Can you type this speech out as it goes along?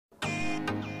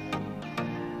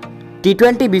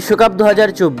টি-20 বিশ্বকাপ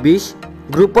 2024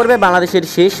 গ্রুপ পর্বে বাংলাদেশের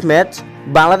শেষ ম্যাচ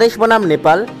বাংলাদেশ বনাম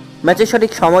নেপাল। ম্যাচের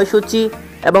সঠিক সময়সূচি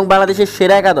এবং বাংলাদেশের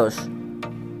সেরা একাদশ।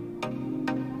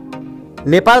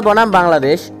 নেপাল বনাম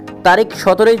বাংলাদেশ, তারিখ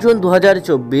 17 জুন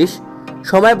 2024,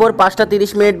 সময় ভোর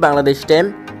 5:30 Bangladesh time,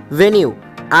 venue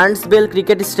আর্নসবেল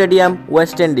cricket stadium,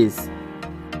 West Indies.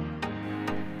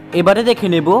 এবারে দেখে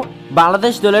নেব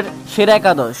বাংলাদেশ দলের সেরা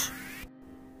একাদশ।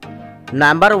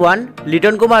 Number 1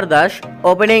 Liton Kumar Das,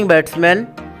 opening batsman.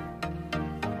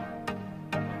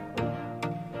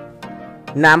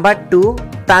 Number 2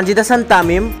 Tanzid Hasan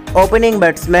Tamim, opening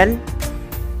batsman.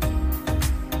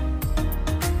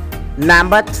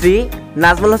 Number 3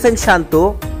 Nazmul Hossain শান্ত,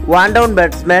 one down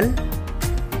batsman.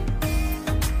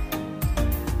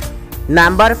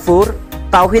 Number 4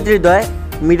 Towhid Hridoy,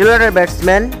 middle order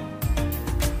batsman.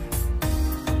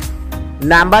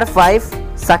 Number 5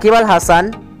 Shakib Al Hasan,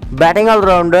 batting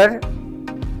allrounder.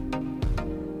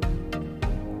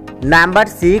 Number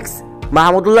 6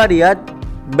 Mahmudullah Riyad,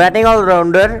 batting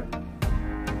allrounder.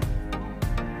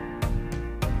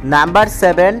 Number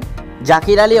 7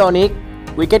 Zakir Ali অনিক,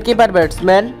 wicket keeper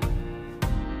batsman.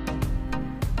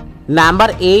 Number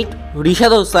 8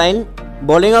 Rishad Hossain,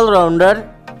 bowling allrounder.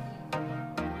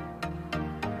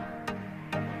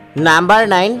 Number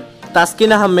 9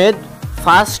 Taskin Ahmed,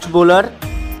 fast bowler.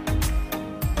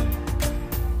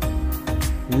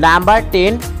 Number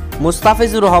 10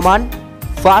 Mustafizur Rahman,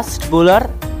 fast bowler.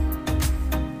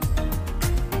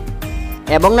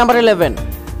 এবং number 11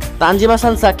 Tanzim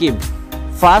Hasan Shakib,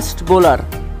 fast bowler.